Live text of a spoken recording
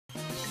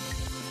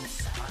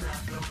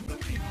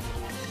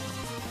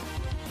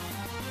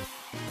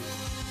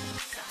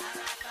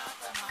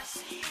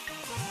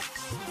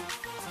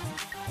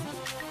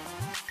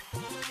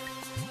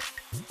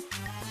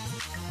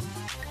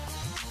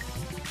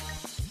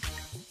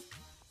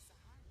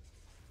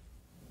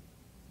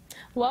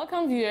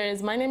Welcome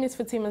viewers, my name is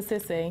Fatima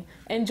Sesay,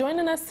 and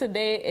joining us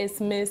today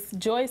is Miss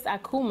Joyce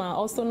Akumaa,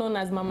 also known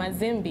as Mama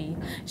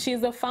Zimbi. She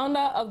is the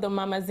founder of the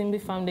Mama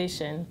Zimbi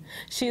Foundation.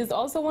 She is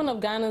also one of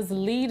Ghana's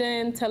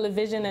leading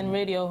television and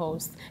radio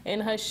hosts.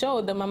 In her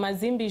show, the Mama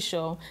Zimbi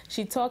Show,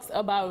 she talks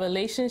about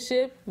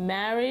relationship,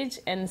 marriage,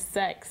 and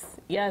sex.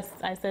 Yes,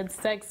 I said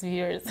sex,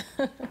 viewers.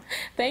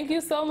 Thank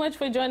you so much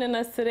for joining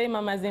us today,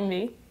 Mama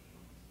Zimbi.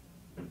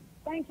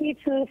 Thank you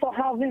too for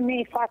having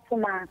me,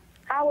 Fatima.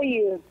 How are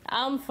you?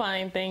 I'm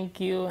fine,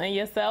 thank you. And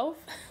yourself?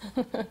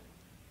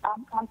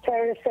 I'm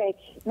terrific.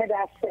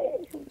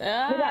 Midase.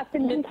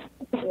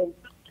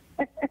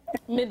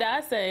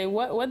 Midase.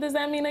 What does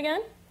that mean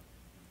again?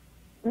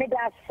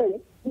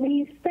 Midase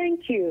means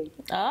thank you.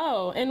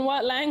 Oh, in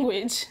what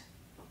language?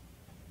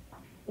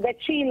 The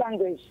Chi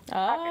language.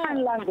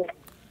 Akan language.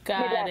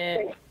 Got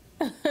it.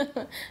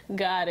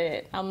 Got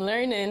it. I'm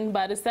learning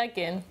by the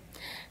second.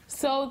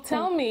 So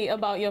tell me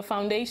about your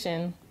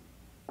foundation.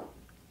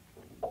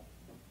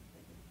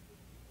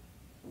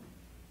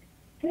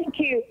 Thank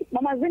you.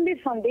 Mama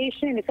Zimbi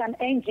Foundation is an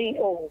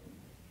NGO,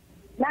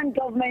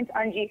 non-government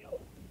NGO.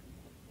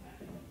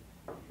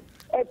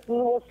 It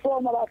was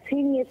formed about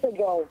 10 years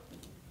ago.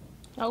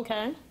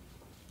 Okay.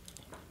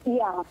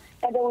 Yeah,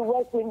 and then we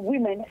work with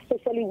women,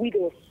 especially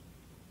widows.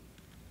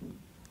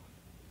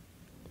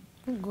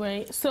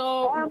 Great.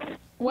 So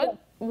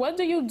what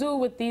do you do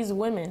with these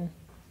women?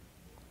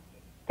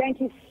 Thank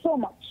you so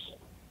much.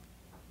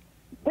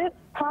 This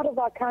part of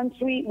our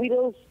country,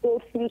 widows go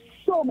through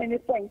so many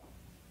things.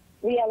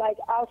 We are like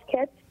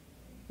outcasts.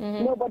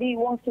 Nobody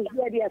wants to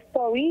hear their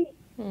story.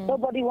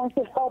 Nobody wants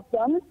to help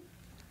them,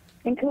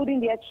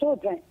 including their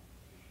children.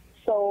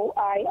 So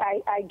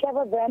I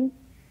gather them,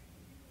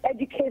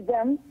 educate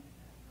them,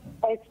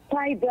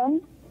 inspire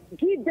them,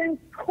 give them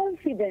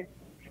confidence,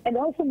 and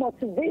also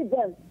motivate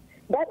them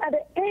that at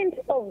the end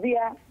of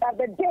at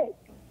the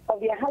death of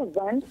their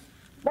husband,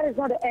 that is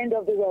not the end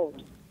of the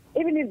road.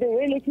 Even if the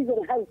relatives of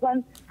the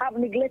husband have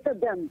neglected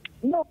them,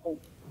 no.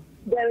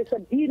 There is a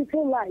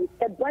beautiful light,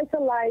 a brighter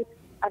light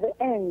at the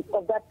end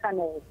of that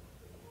tunnel.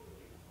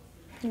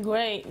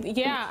 Great.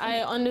 Yeah,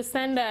 I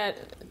understand that,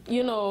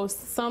 you know,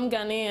 some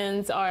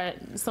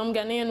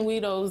Ghanaian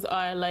widows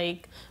are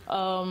like,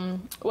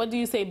 what do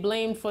you say,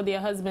 blamed for their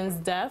husband's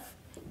death.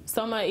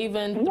 Some are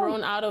even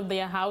thrown out of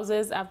their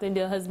houses after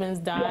their husbands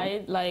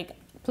died. Like,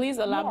 please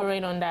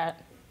elaborate on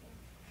that.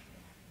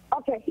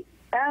 Okay.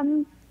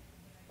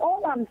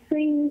 All I'm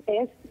saying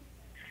is,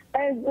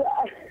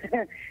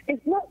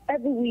 it's not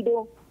every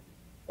widow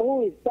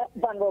who is that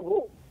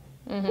vulnerable.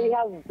 We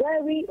have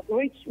very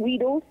rich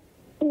widows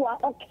who are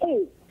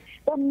okay.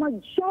 The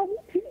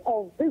majority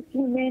of these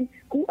women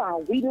who are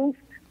widows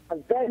are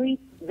very,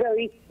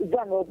 very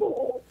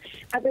vulnerable.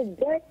 At the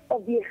death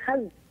of their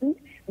husband,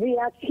 they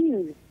are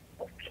accused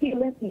of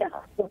killing their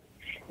husband.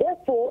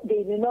 Therefore,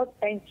 they do not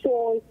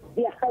enjoy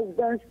their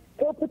husband's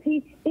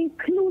property,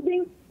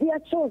 including their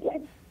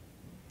children.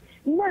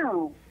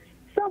 Now,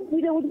 some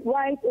widows'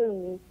 rights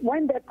is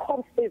when the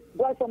corpse is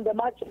brought from the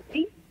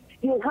mortuary,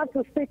 you have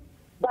to sit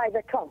by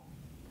the corpse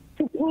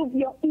to prove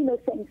your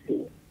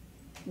innocency.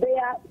 There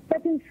are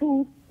certain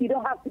foods you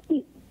don't have to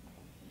eat.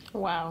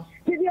 Wow.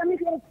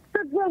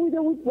 That's what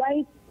widows'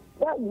 rights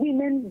that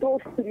women go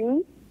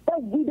through, that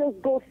widows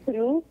go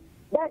through,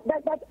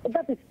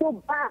 that is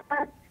so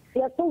bad.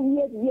 They are so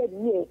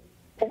weird.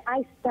 And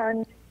I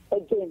stand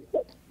against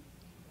it.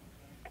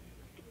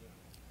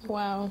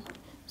 Wow.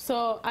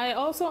 So I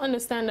also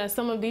understand that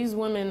some of these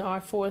women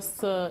are forced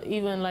to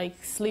even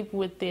like sleep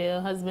with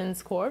their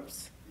husband's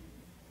corpse.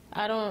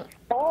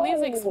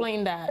 Please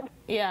explain that.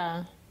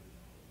 Yeah.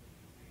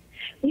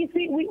 You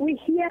see, we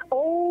hear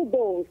all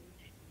those,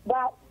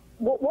 but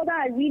what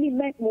I really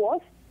meant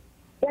was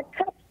the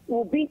cops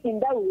will be in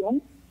that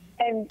room,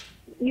 and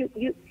you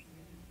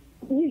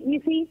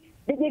see,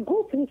 they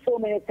go through so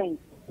many things.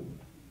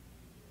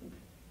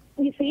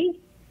 You see,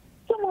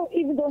 some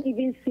even don't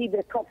even see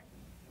the cops.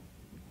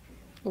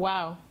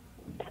 Wow.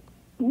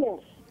 Yes.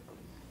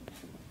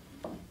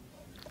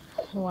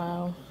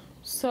 Wow.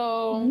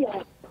 So.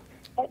 Yes.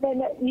 And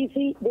then you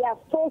see, they are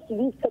forced to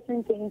do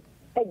certain things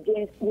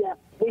against their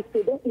which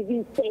they don't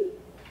even say.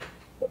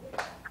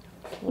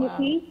 Wow. You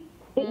see,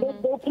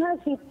 they'll pass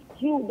you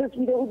through this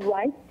widowhood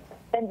right,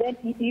 and then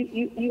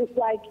you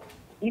like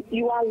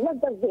you are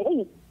left as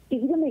hey, if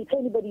you don't make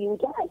anybody, you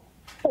die.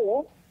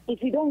 Or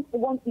if you don't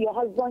want your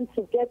husband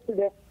to get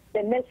to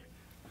the next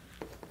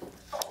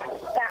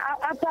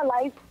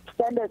afterlife,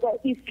 then there's an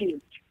issue.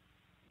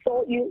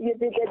 So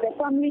the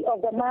family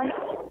of the man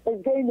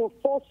is going to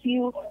force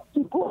you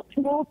to go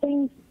through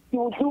things you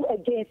will do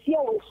against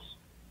your wish.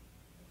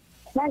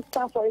 Nice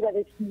time for it that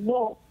it's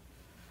no,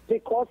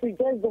 because it's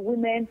just the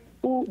women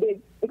who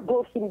they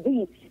go through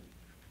this.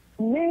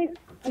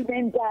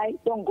 Men die,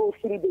 don't go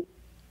through this.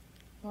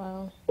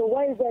 Wow. So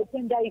where is the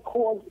gender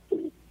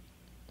equality?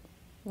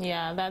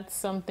 Yeah, that's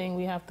something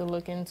we have to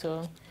look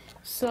into.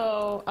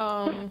 So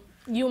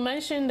you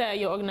mentioned that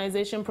your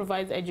organization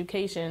provides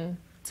education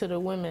to the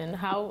women.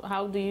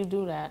 How do you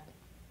do that?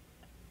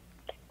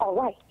 All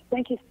right.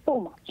 Thank you so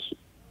much.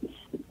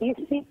 You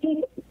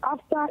see,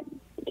 after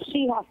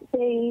she has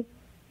stayed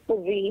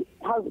with the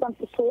husband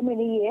for so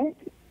many years,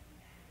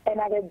 and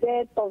at the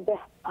death of the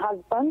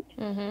husband,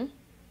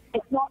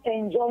 it's not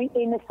enjoying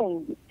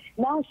anything.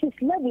 Now she's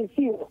left with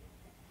you.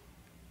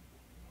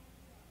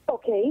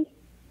 Okay.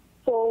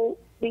 So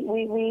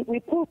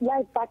we put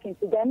life back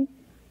into them,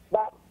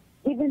 but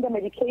giving them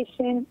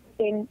education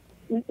in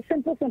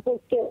simple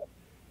skills.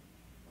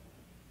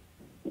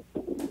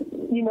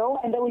 You know,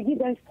 and then we give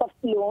them soft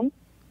loans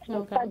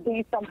and start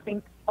doing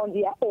something on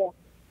their own.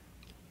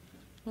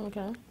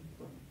 Okay.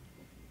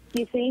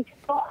 You see,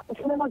 for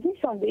the Mama Zimbi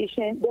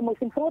Foundation, the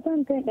most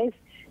important thing is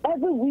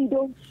every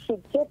widow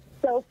should get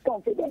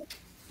self-confidence,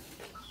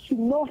 should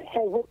know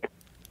her work,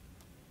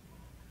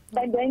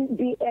 and then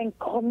be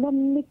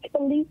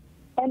economically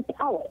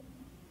empowered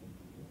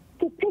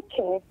to take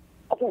care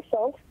of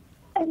herself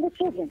and the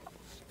children.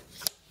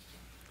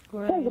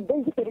 Great. That's the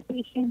basic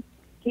education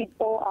give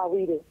all our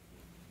widows.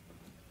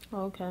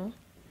 Okay.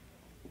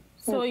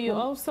 So you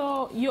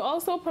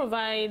also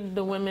provide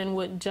the women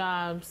with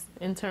jobs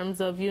in terms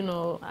of, you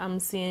know, I'm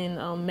seeing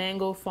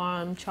mango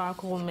farm,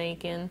 charcoal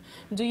making.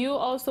 Do you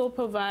also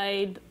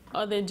provide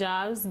other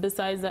jobs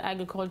besides the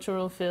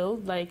agricultural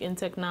field, like in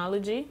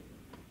technology?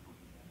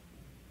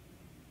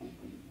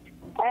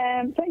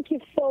 Thank you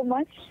so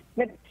much.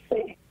 Let's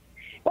see.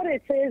 What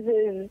it says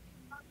is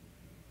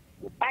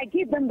I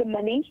give them the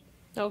money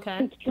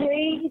to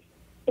trade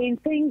in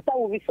things that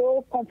will be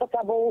so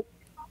comfortable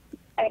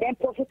and then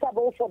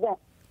profitable for them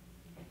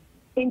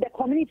in the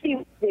community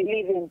they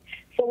live in.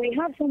 So we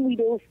have some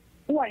widows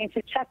who are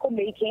into charcoal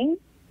making.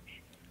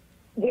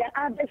 There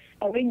are others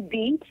who are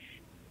beads.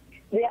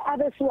 There are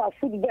others who are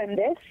food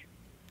vendors.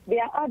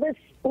 There are others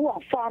who are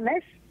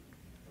farmers.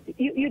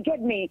 You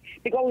get me?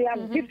 Because we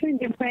have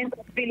different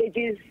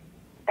villages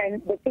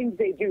and the things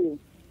they do.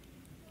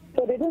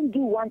 So they don't do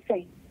one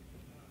thing.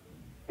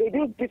 They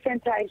do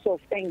different types of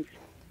things.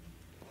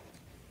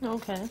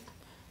 Okay,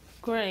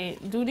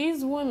 great. Do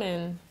these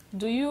women,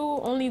 do you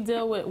only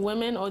deal with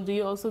women or do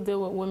you also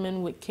deal with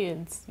women with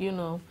kids? You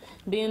know,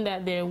 being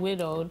that they're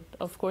widowed,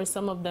 of course,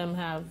 some of them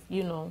have,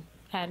 you know,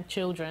 had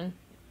children.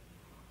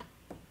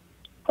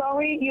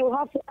 Sorry, you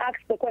have to ask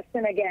the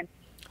question again.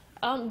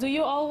 Do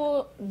you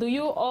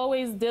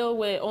always deal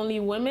with only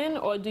women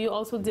or do you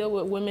also deal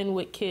with women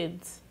with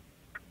kids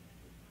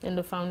in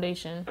the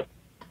foundation?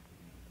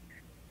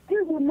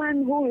 This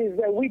woman who is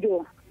a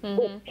widow,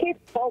 with kids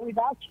or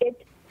without kids,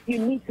 you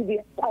need to be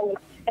empowered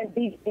and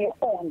be your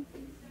own.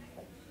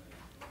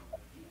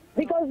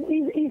 Because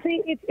you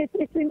see,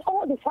 it's in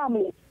all the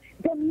families.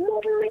 The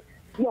moment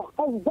your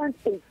husband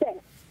is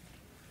dead,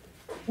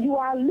 you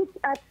are looked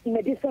at in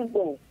a different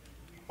way.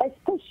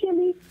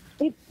 Especially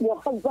if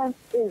your husband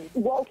is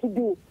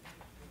well-to-do.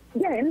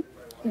 Then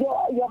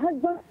your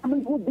husband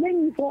will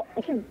blame you for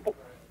anything.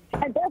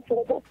 And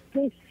therefore,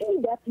 they see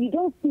that you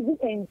don't even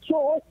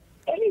enjoy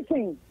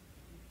anything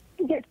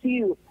to get to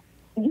you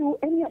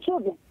and your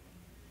children.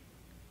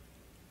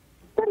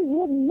 That is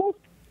what most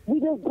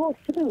widows go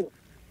through.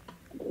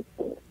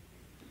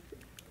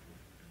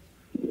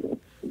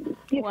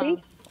 You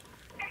see?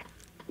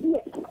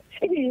 Yes.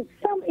 It is.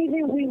 Some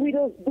even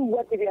widows do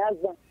work with their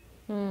husband.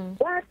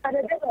 But at the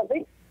end of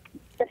it,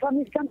 the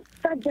family can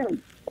start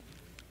them.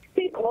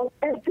 Because,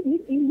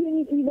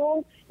 you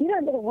know,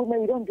 the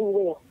women, we don't do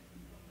well.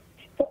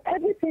 So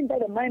everything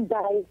that a man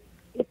buys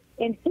is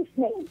in his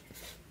name.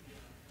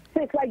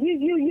 So it's like you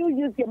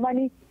use your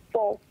money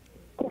for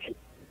cooking.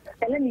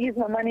 And let me use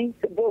my money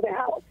to build a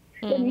house.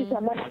 Let me use my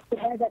money to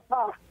buy that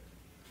car.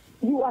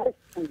 You are the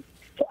son.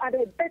 So at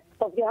the death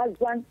of your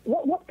husband,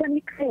 what can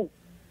you claim?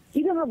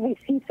 You don't have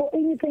receipt for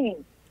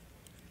anything.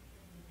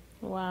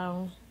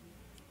 Wow.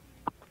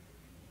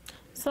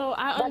 So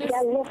I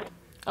understand.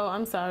 Oh,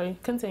 I'm sorry.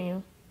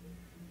 Continue.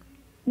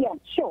 Yeah,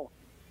 sure.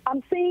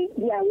 I'm saying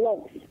there are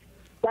laws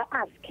that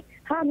ask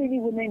how many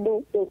women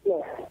know those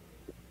laws.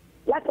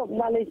 Lack of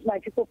knowledge, my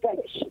people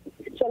perish.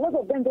 So a lot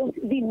of them don't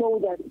even know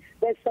that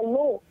there's a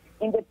law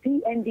in the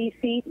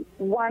PNDC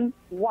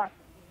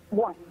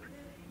 111.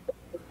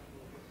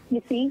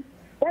 You see,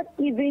 that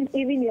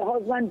even your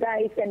husband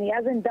dies and he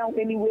hasn't done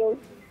any will,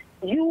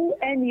 you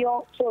and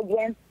your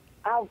children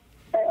have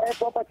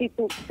property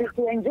to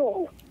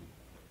enjoy.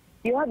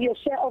 You have your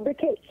share of the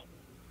cake.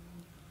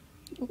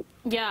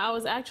 Yeah, I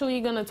was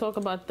actually going to talk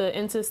about the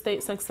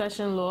interstate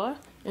succession law,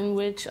 in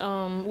which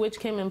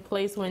came in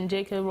place when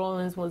J.K.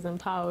 Rowling was in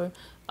power.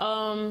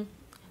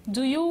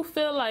 Do you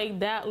feel like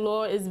that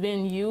law is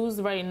being used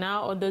right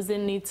now, or does it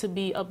need to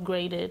be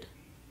upgraded?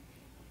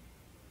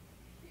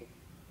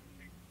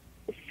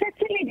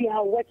 Certainly, they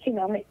are working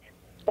on it.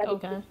 But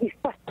okay. Be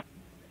fast.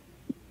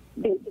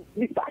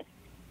 Be fast.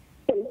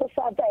 The laws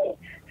are there.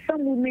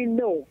 Some women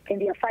know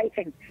and they are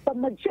fighting, but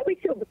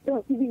majority of them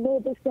don't even know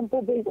the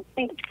simple basic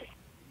things.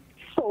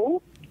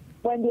 So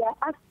when they are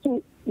asked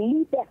to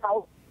leave the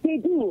house, they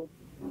do.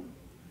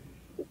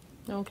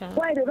 Okay.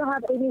 Why they don't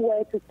have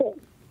anywhere to stay?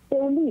 They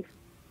will leave.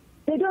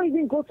 They don't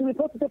even go to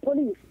report to the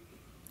police.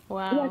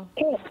 Wow.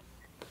 They are scared.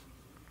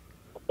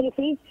 You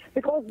see,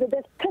 because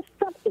the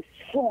custom is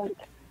strong.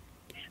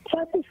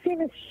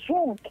 Tradition is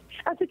strong.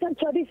 African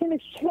tradition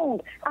is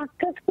strong. Our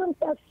customs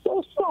are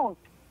so strong.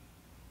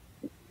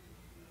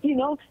 You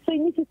know, so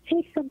you need to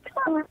take some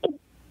time.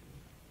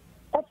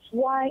 That's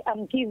why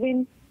I'm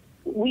giving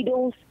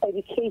widows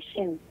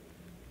education.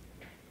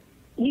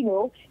 You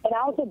know, and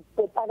also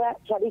with other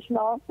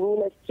traditional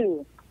rulers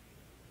too.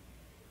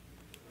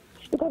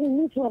 Because you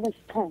need to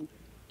understand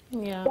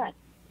that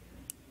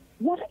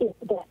what is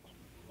that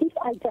if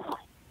I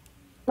die,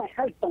 my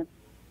husband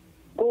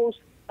goes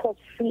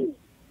scot-free,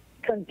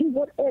 can do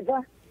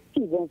whatever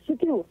he wants to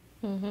do.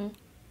 Mm-hmm.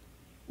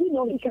 You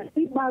know, he can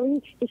be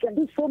married, he can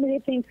do so many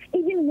things.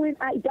 Even when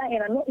I die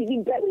and I'm not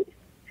even buried,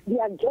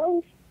 there are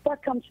girls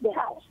that come to the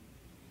house.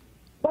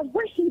 But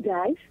when he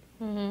dies,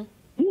 you,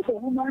 the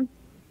woman,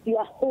 you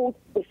are held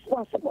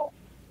responsible.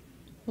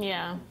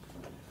 Yeah.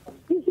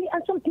 You see,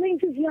 at some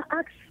places you are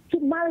asked to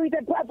marry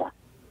the brother.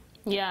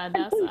 Yeah,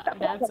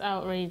 that's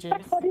outrageous.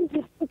 Somebody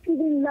is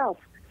receiving love.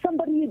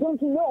 Somebody you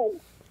don't know.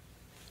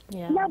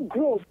 Yeah. Love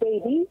grows,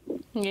 baby.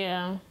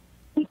 Yeah.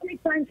 We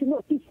take time to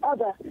know each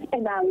other,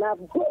 and our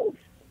love grows.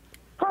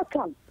 How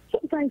come?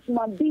 Sometimes you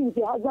might be with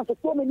your husband for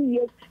so many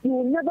years, you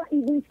will never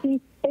even see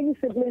any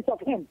siblings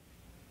of him.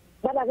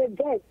 But as a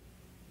dead,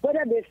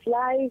 whether they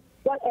fly,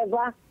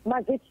 whatever,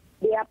 magic,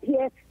 they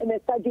appear and they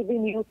start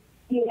giving you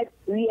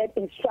weird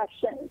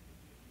instructions.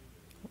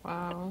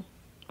 Wow.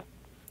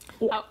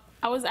 Yeah.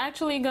 I was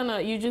actually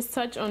you just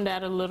touched on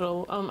that a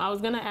little. I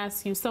was gonna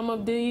ask you, some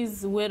of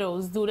these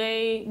widows, do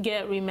they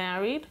get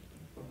remarried?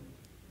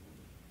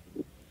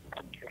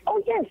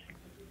 Oh, yes.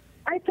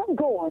 I can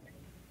go on.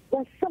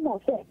 There's some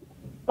of them.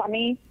 I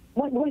mean,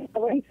 when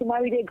they're ready to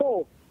marry, they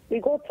go. We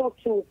go talk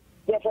to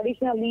their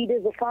traditional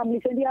leaders, the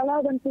families, and they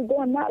allow them to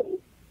go and marry.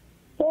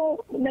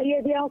 So,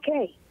 yeah, they're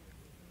okay.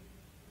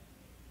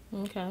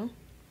 Okay.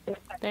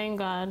 Thank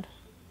God.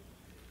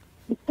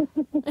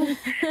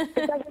 It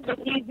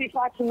doesn't be easy,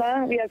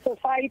 Fatima. We are so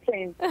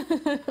fighting.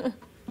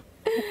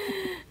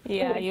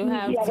 Yeah, you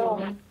have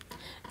to.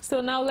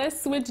 So now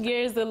let's switch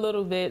gears a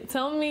little bit.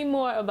 Tell me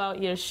more about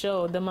your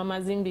show, the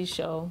Mama Zimbi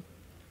show.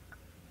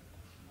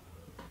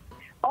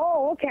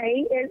 Oh,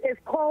 okay. It's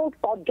called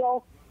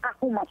Odo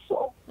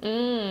Ahomaso.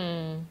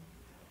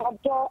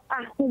 Odo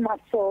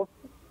Ahomaso.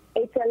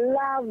 It's a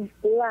love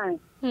line.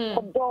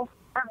 Odo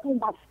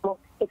Ahomaso.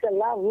 It's a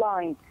love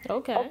line.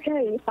 Okay.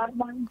 Okay.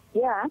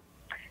 Yeah.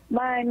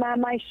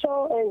 My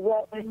show is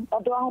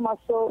Odo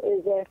Ahomaso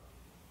is a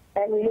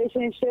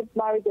relationship,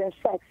 marriage, and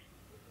sex,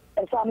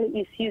 and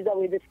family issues that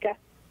we discuss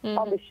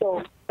on the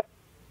show.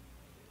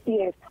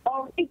 Yes.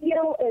 Our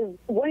video is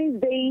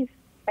Wednesdays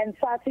and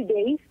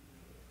Saturdays.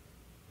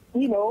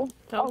 You know,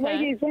 on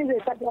radio is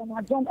Wednesdays on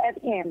Adom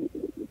FM.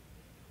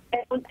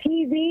 And on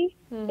TV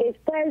is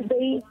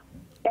Thursdays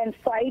and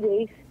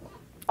Fridays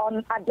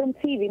on Adom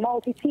TV,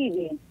 Multi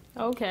TV.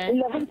 Okay.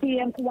 11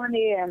 p.m. to 1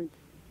 a.m.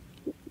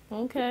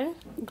 Okay,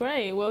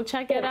 great. We'll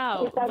check it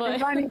out. It has been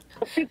running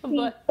for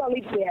 15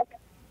 solid years.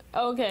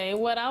 Okay,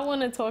 what I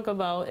want to talk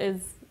about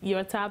is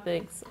your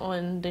topics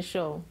on the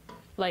show,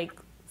 like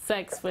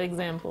sex, for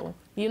example.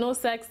 You know,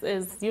 sex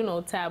is,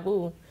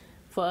 taboo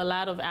for a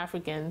lot of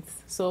Africans.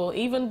 So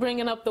even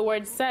bringing up the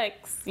word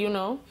sex,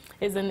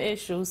 is an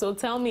issue. So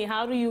tell me,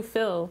 how do you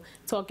feel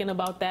talking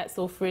about that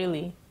so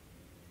freely?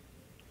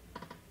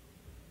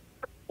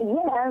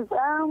 Yes,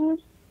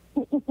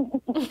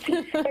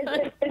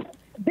 it's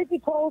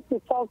difficult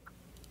to talk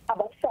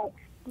about sex,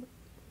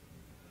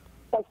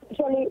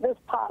 especially this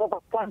part of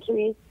our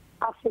country,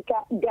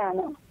 Africa,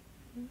 Ghana.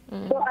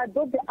 So I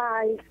broke the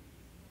ice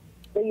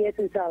the year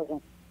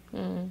 2000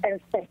 and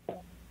sex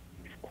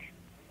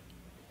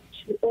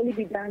should only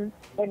be done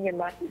when you're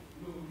married.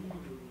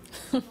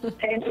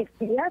 And if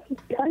you have to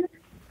be done,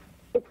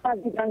 it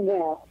must be done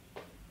well.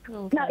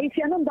 Okay. Now, if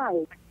you're not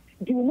married,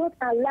 do not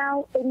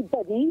allow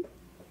anybody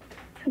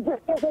to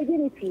break your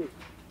virginity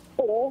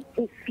or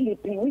be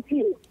sleeping with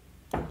you.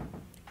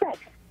 Sex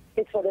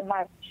is for the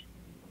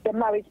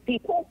married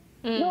people.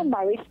 No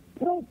marriage,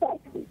 no sex.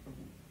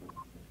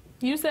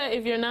 You said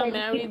if you're not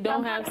married,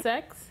 don't have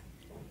sex?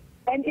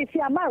 And if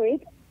you're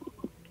married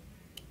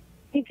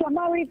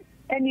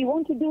and you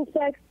want to do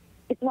sex,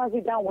 it must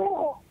be done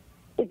well.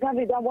 It must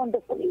be done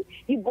wonderfully.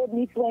 You both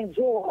need to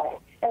enjoy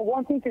and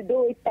wanting to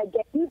do it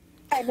again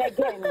and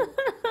again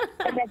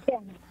and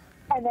again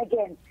and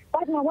again.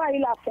 Fatima, why are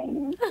you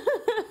laughing?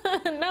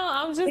 No,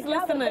 I'm just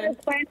listening.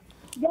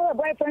 You have a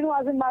boyfriend who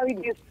hasn't married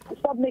you.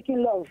 Stop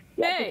making love.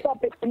 You have to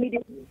stop it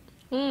immediately.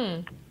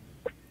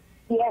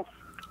 Yes.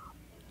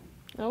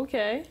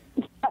 Okay.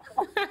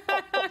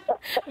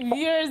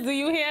 Viewers, do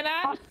you hear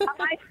that?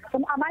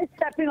 Am I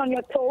stepping on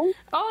your toes?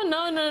 Oh,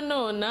 no,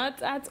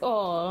 not at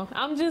all.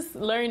 I'm just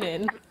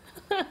learning.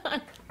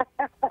 Then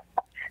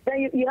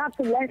you have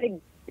to learn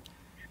it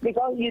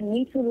because you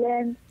need to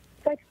learn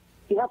sex.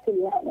 You have to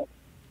learn it.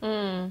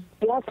 You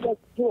have to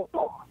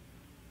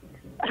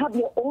have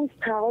your own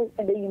style,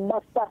 and then you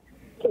master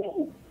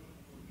it.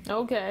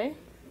 Okay.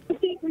 You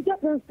see, we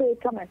just don't say,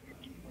 come on.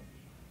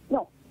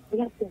 No, we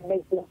have to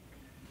make love.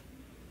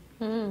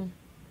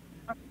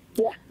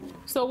 Yeah.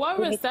 So what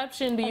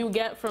reception do you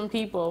get from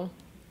people?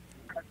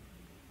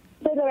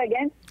 Say that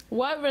again.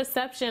 What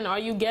reception are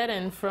you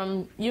getting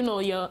from, you know,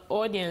 your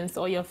audience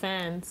or your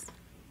fans?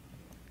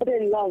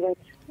 They love it.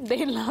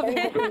 They love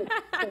it.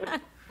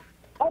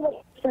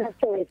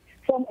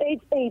 From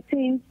age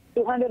 18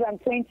 to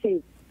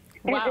 120.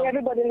 Wow. And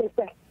everybody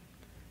listen.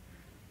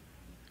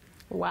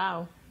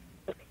 Wow.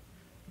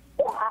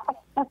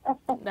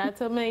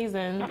 That's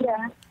amazing.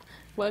 Yeah.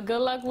 Well,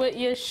 good luck with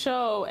your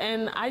show.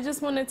 And I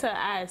just wanted to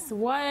ask,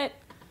 what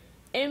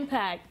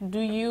impact do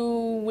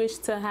you wish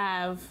to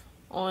have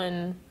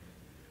on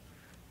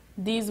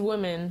these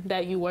women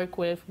that you work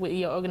with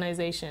your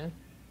organization?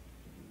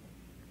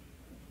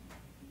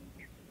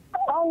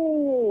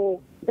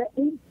 Oh, the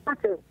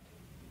impact.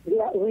 They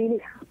are really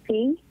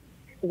happy.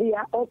 They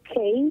are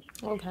okay.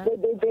 Okay.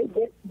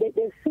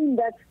 They've seen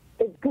that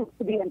it's good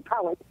to be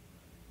empowered.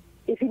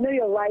 If you know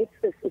your rights,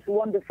 it's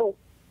wonderful.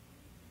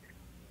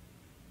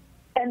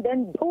 And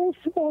then those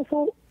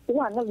also who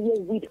are not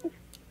yet widows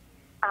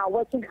are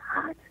working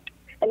hard.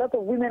 A lot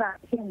of women are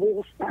taking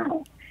widows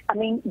now. I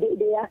mean,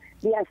 they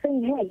are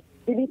saying, hey,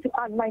 you need to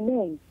add my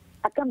name.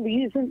 I can't be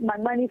using my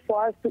money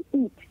for us to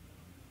eat.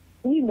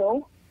 You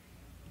know,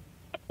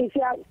 if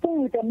you are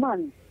staying with a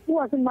man who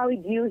hasn't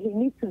married you, he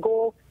needs to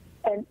go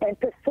and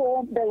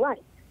perform the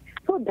rites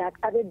so that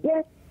at the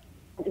death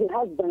of your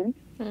husband,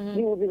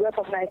 you will be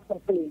recognized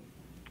properly.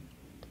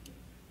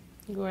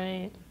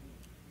 Great.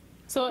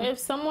 So if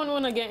someone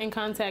want to get in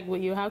contact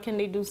with you, how can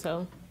they do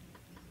so?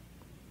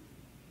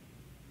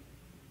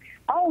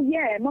 Oh,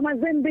 yeah,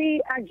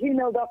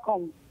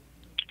 mamazimbi@gmail.com.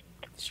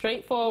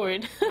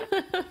 Straightforward.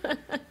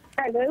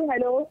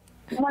 Hello.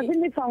 Mama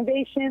Zimbi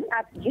Foundation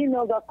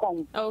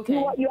 @gmail.com.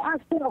 Okay. You're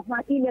asking of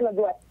my email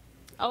address.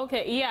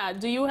 Okay, yeah.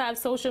 Do you have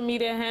social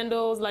media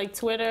handles like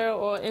Twitter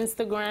or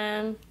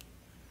Instagram?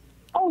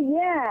 Oh,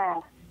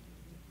 yeah.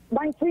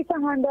 My Twitter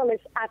handle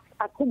is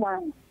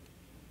 @Akumaa.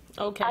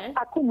 Okay.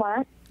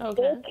 @Akumaa.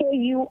 Okay.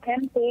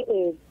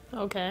 AKUMAA.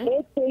 Okay.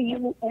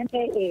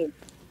 AKUMAA.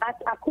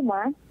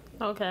 @Akumaa.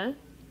 Okay.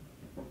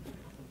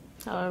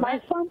 All My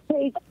right. fan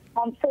page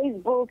on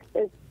Facebook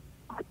is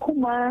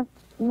Akumaa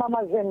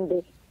Mama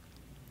Zimbi.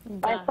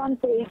 My Got fan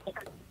page,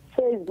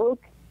 Facebook,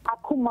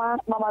 Akumaa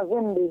Mama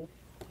Zimbi.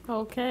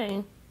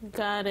 Okay.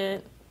 Got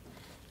it.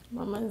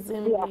 Mama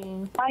Zimbi.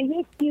 Yeah. My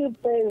YouTube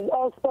is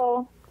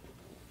also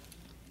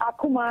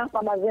Akumaa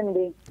Mama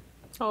Zimbi.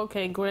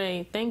 Okay,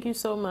 great. Thank you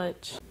so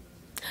much.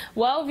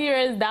 Well,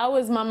 viewers, that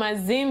was Mama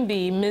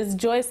Zimbi, Miss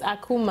Joyce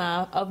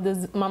Akumaa of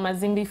the Mama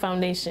Zimbi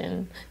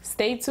Foundation.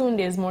 Stay tuned,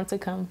 there's more to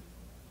come.